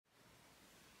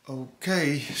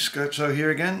Okay, Scopeso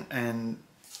here again, and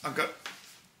I've got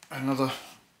another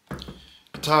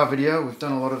guitar video. We've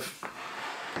done a lot of,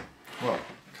 well,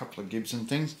 a couple of Gibson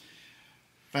things.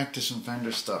 Back to some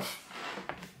Fender stuff.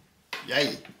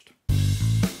 Yay!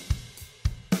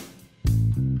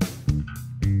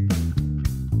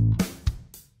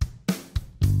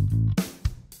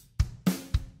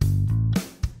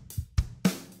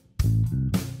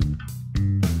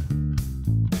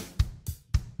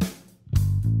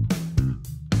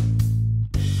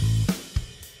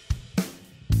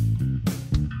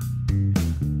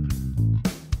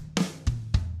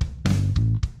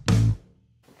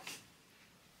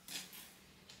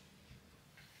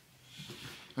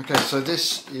 Okay, so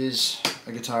this is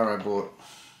a guitar I bought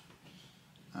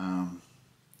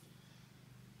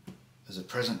as a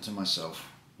present to myself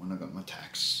when I got my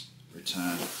tax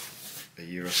return a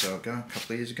year or so ago, a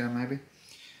couple of years ago maybe.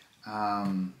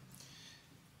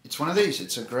 It's one of these.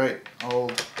 It's a great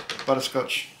old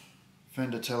butterscotch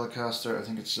Fender Telecaster. I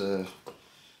think it's a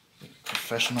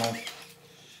professional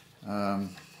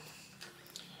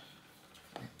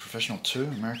Professional 2,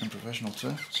 American Professional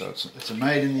 2. So it's a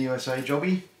made in the USA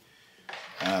jobby.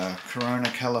 Corona,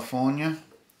 California.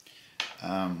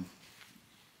 And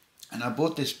I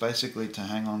bought this basically to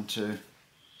hang on to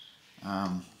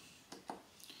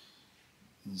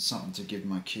something to give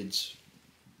my kids,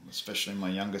 especially my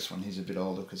youngest one. He's a bit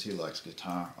older because he likes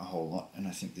guitar a whole lot, and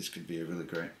I think this could be a really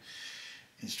great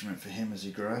instrument for him as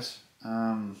he grows.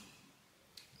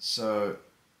 So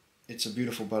it's a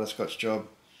beautiful butterscotch job.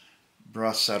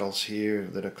 Brass saddles here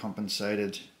that are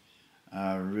compensated.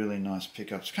 Really nice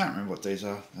pickups. Can't remember what these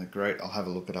are. They're great. I'll have a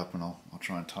look it up and I'll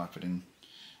try and type it in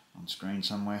on screen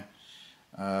somewhere.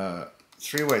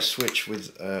 Three-way switch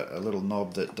with a little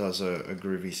knob that does a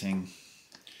groovy thing.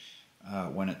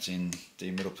 When it's in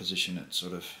the middle position, it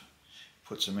sort of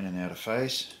puts them in and out of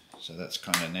phase. So that's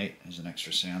kind of neat. There's an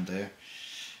extra sound there.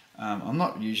 I'm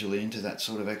not usually into that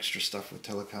sort of extra stuff with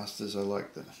Telecasters.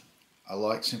 I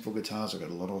like simple guitars. I've got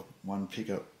a lot of one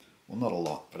pickup. Well, not a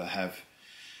lot, but I have,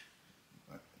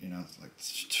 you know, like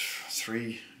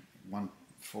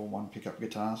four one pickup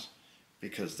guitars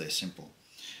because they're simple.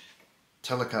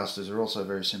 Telecasters are also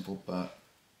very simple, but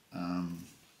and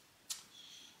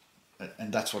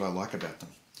that's what I like about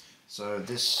them. So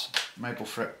this maple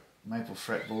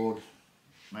fretboard,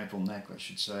 maple neck, I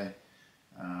should say.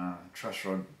 Truss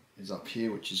rod is up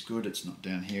here, which is good. It's not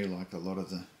down here like a lot of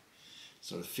the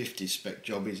sort of 50 spec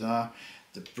jobbies are.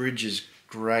 The bridge is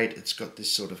great. It's got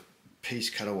this sort of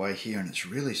piece cut away here, and it's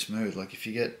really smooth. Like if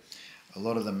you get a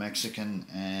lot of the Mexican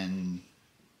and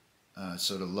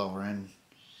sort of lower end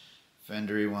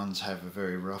Fender-y ones have a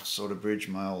very rough sort of bridge.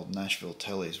 My old Nashville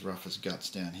Telly's rough as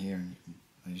guts down here, and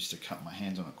I used to cut my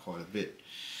hands on it quite a bit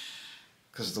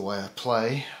because of the way I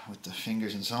play with the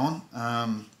fingers and so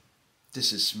on.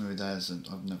 This is smooth as, and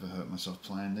I've never hurt myself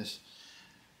playing this.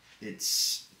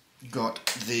 It's got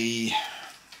the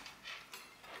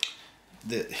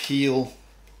heel,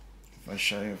 if I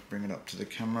show you, bring it up to the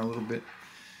camera a little bit,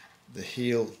 the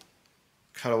heel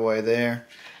cut away there.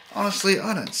 Honestly,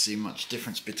 I don't see much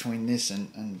difference between this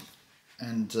and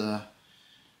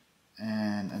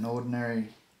an ordinary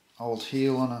old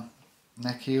heel on a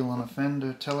neck heel on a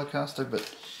Fender Telecaster,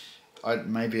 but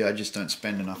maybe I just don't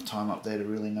spend enough time up there to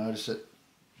really notice it.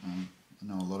 I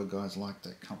know a lot of guys like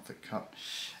that comfort cut.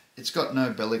 It's got no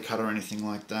belly cut or anything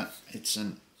like that. It's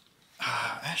an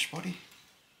ash body.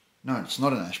 No, it's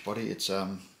not an ash body. It's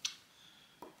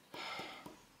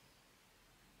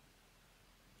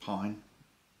pine,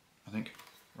 I think,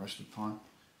 roasted pine.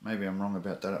 Maybe I'm wrong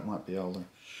about that. It might be older,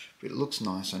 but it looks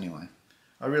nice anyway.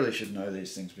 I really should know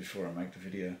these things before I make the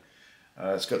video.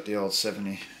 It's got the old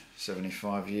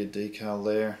 75 year decal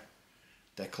there,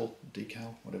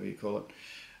 decal, whatever you call it.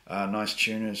 Nice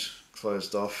tuners,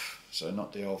 closed off, so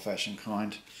not the old-fashioned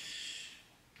kind.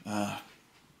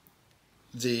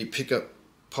 The pickup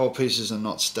pole pieces are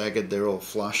not staggered, they're all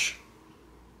flush.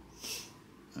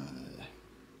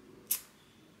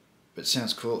 But it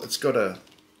sounds cool. It's got a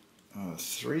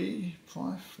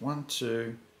 3-ply,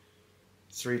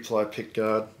 3-ply pick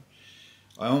guard.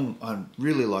 I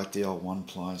really like the old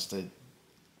 1-plies. They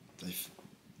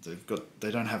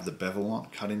don't have the bevel on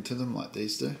cut into them like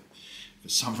these do. For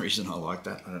some reason I like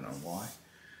that. I don't know why.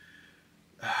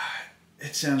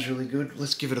 It sounds really good.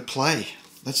 Let's give it a play.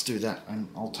 Let's do that. And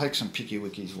I'll take some picky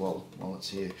wickies while it's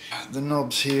here. The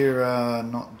knobs here are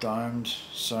not domed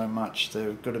so much.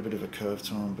 They've got a bit of a curve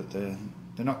to them, but they're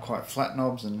not quite flat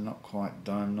knobs and they're not quite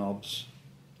dome knobs.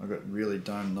 I've got really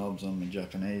dome knobs on my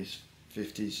Japanese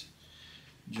 50s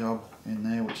job in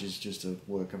there, which is just a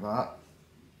work of art.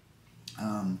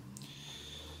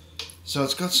 So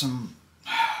it's got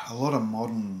a lot of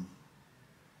modern,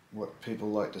 what people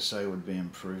like to say would be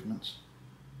improvements.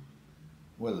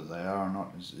 Whether they are or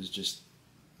not is just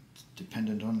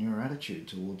dependent on your attitude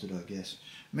towards it, I guess.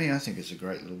 Me, I think it's a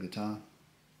great little guitar.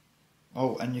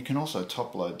 Oh, and you can also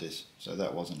top load this. So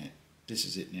that wasn't it. This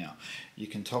is it now. You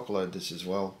can top load this as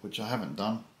well, which I haven't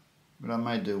done, but I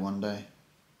may do one day.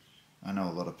 I know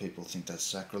a lot of people think that's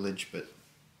sacrilege, but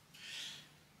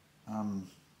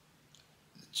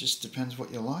it just depends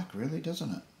what you like, really,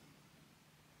 doesn't it?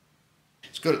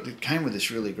 It came with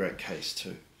this really great case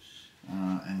too,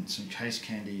 and some case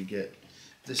candy you get.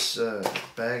 This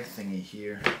bag thingy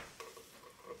here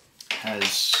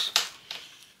has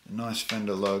a nice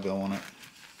Fender logo on it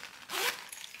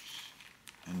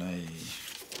and a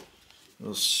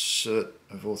little cert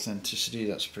of authenticity.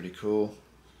 That's pretty cool.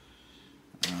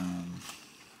 A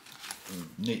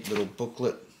neat little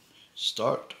booklet,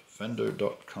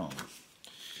 startfender.com.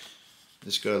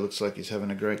 This guy looks like he's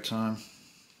having a great time.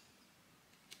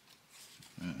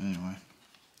 Anyway,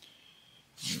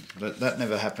 that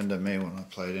never happened to me when I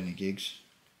played any gigs.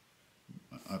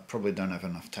 I probably don't have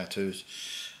enough tattoos.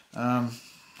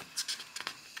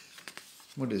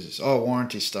 What is this? Oh,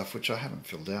 warranty stuff, which I haven't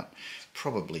filled out.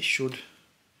 Probably should.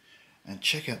 And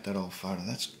check out that old photo.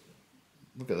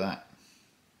 Look at that.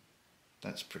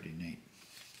 That's pretty neat.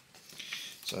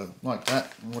 So, like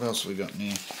that. What else have we got in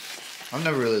here? I've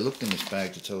never really looked in this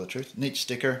bag, to tell the truth. Neat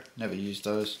sticker. Never used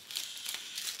those.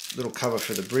 Little cover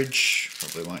for the bridge.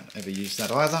 Probably won't ever use that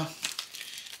either.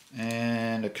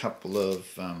 And a couple of,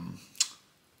 what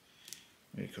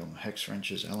do you call them? Hex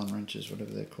wrenches, Allen wrenches,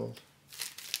 whatever they're called.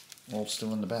 All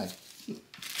still in the bag.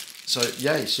 So,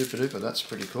 yay, super duper. That's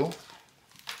pretty cool.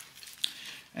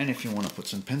 And if you want to put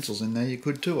some pencils in there, you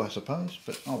could too, I suppose.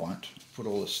 But I won't. Put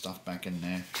all this stuff back in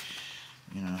there.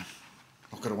 You know,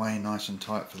 lock it away nice and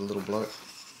tight for the little bloke.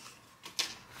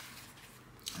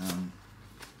 I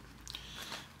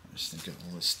just think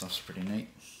all this stuff's pretty neat.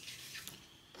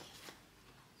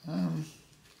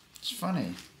 It's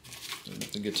funny,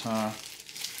 the guitar,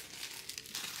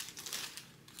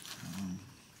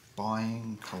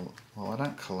 well, I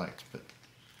don't collect, but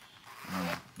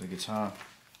the guitar,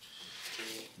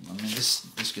 I mean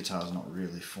this guitar is not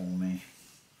really for me.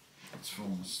 It's for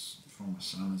my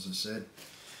son, as I said.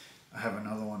 I have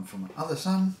another one for my other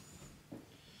son,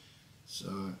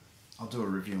 so I'll do a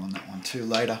review on that one too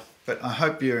later. But I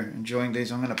hope you're enjoying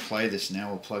these. I'm going to play this now.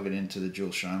 We'll plug it into the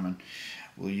Dual Showman.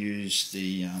 We'll use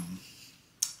the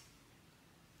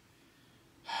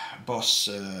Boss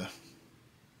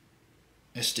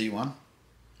SD1,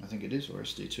 I think it is, or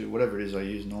SD2, whatever it is I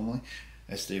use normally,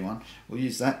 SD1. We'll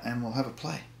use that and we'll have a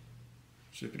play.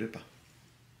 Super duper.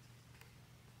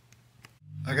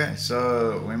 Okay,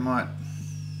 so I'll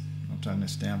turn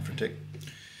this down for a tick.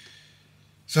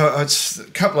 So it's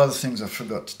a couple other things I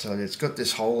forgot to tell you. It's got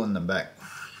this hole in the back.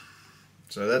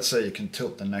 So that's so you can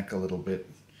tilt the neck a little bit.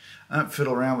 I don't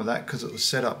fiddle around with that because it was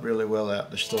set up really well out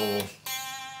the store.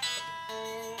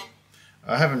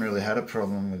 I haven't really had a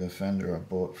problem with a Fender I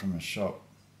bought from a shop.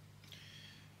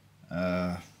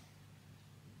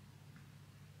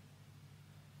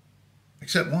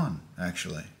 Except one,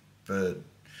 actually. But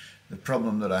the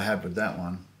problem that I had with that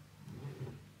one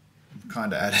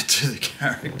kind of added to the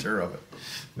character of it.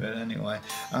 But anyway,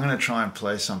 I'm going to try and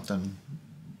play something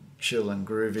chill and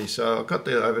groovy. So I've got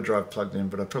the overdrive plugged in,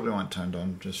 but I probably won't turn it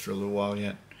on just for a little while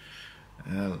yet.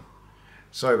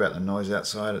 Sorry about the noise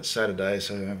outside. It's Saturday,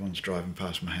 so everyone's driving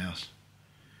past my house.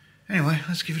 Anyway,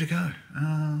 let's give it a go.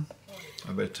 I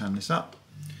better turn this up.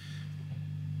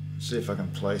 See if I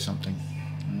can play something.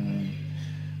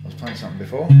 I was playing something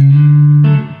before.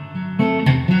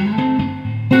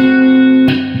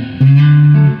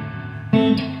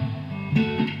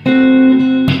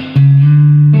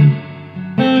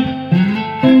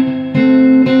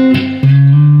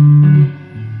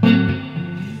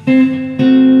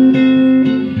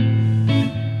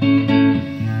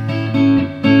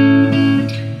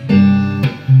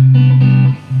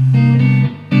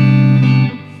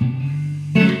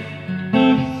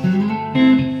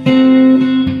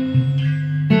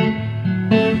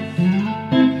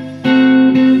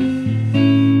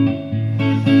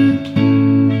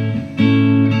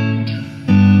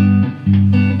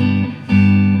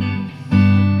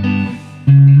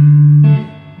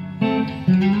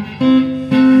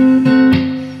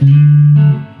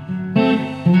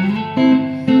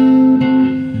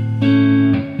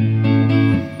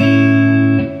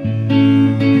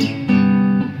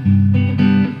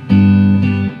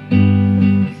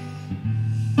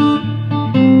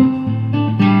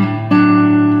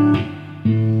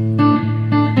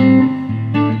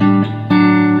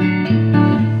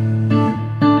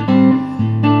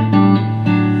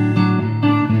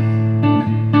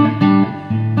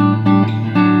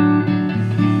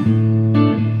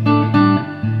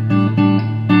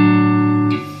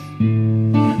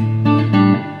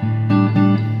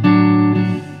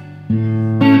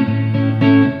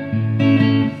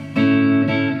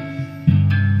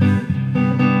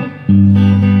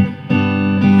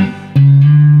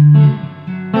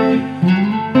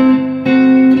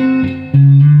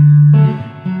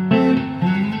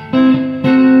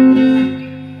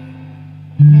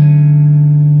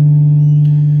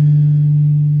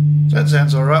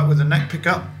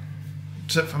 pick up,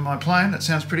 except for my playing. That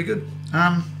sounds pretty good.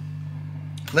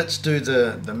 Let's do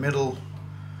the middle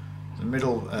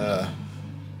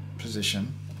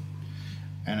position,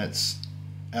 and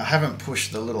I haven't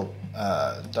pushed the little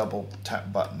double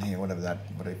tap button here, whatever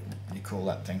you call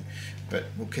that thing, but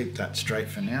we'll keep that straight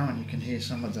for now, and you can hear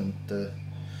some of the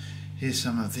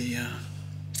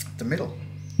middle.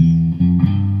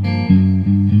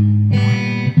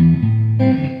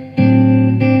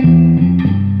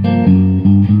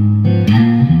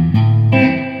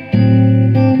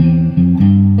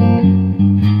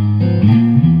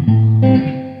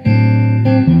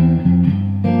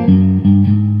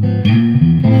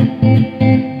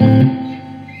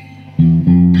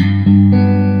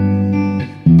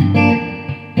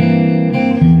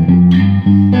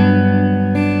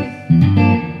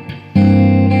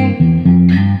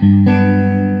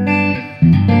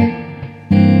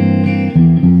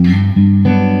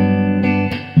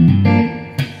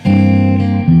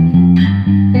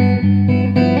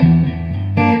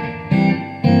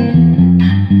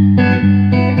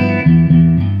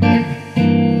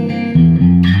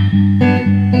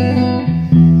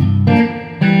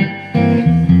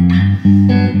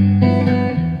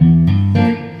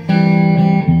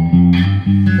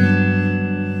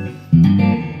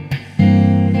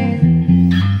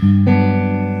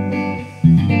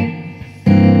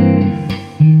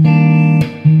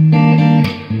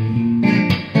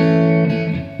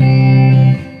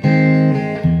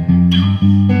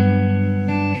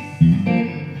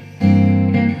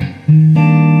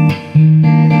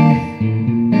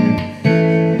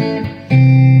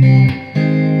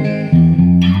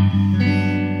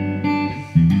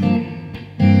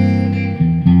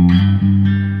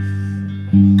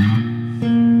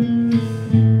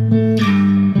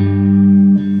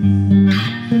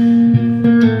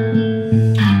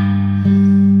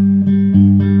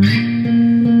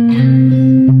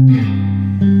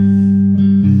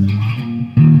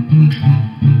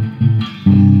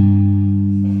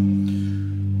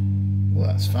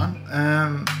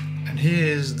 And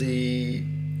here's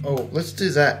let's do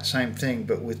that same thing,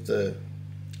 but with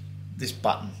this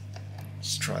button.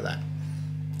 Let's try that.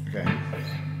 Okay.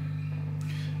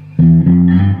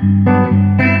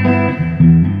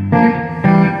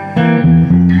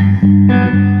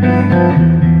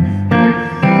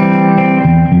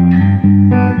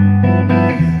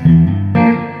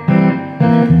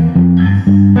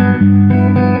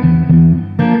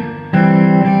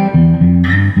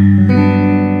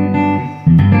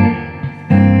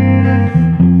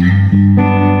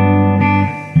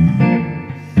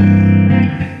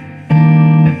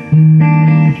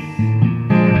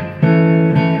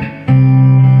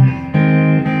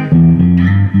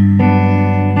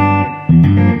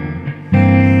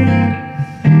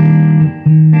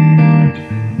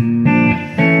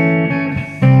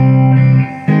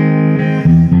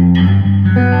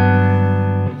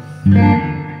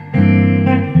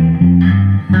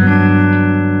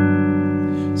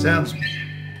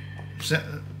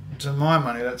 To my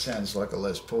money, that sounds like a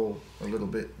Les Paul a little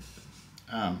bit,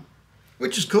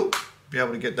 which is cool. Be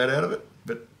able to get that out of it,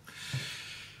 but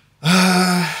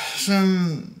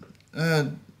some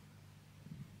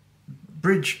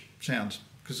bridge sounds,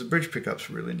 because the bridge pickup's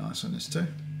really nice on this too.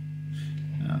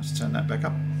 Let's turn that back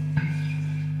up.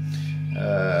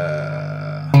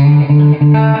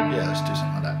 Yeah, let's do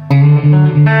something like that.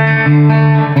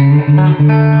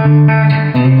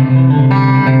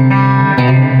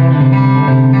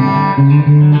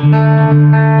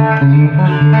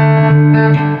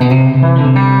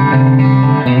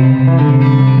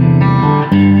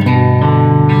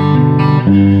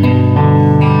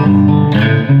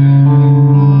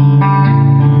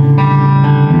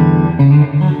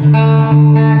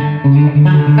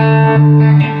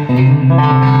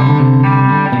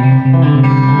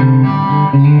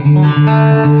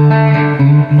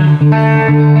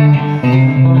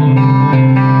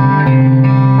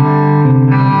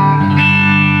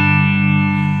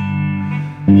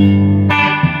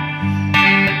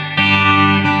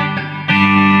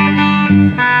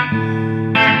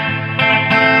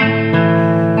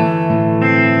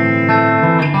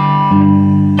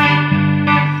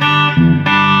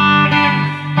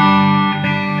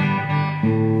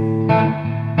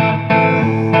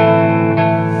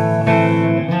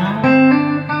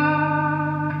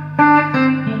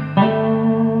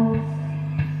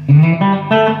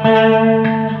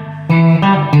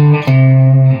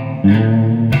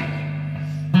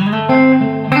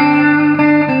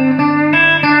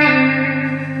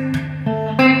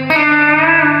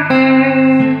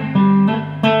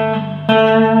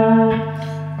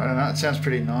 Sounds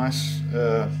pretty nice.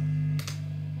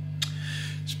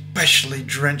 especially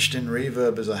drenched in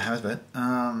reverb as I have it.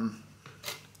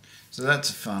 So that's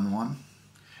a fun one.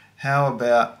 How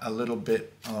about a little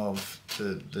bit of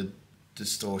the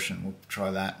distortion? We'll try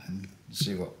that and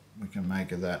see what we can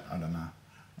make of that. I don't know.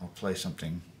 I'll play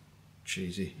something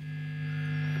cheesy.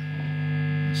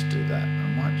 Let's do that. I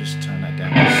might just turn that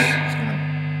down. It's going to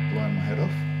blow my head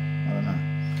off. I don't know.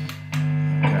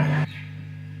 Okay.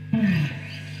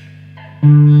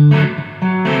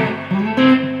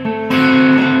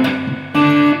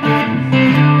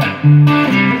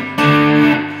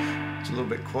 It's a little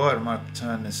bit quiet. I might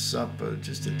turn this up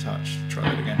just a touch. Try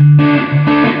that again.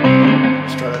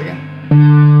 Let's try that again.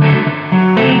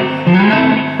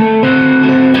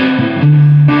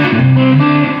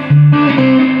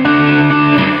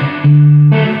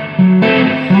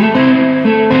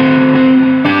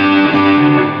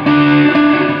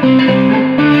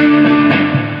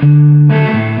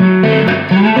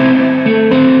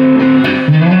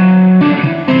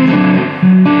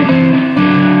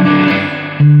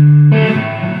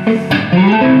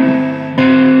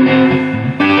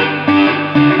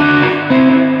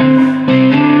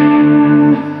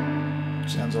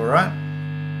 Sounds all right.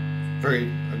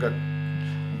 I got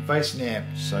bass in the amp,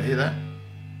 so hear that?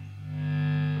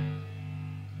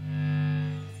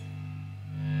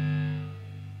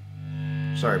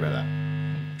 Sorry about that.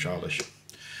 Childish.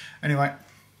 Anyway,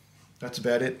 that's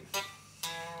about it.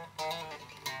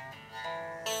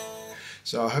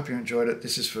 So I hope you enjoyed it.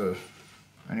 This is for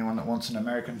anyone that wants an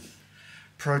American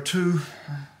Pro 2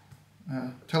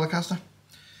 Telecaster.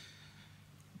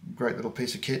 Great little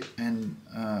piece of kit, and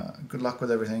good luck with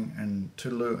everything, and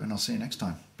toodaloo, and I'll see you next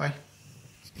time. Bye.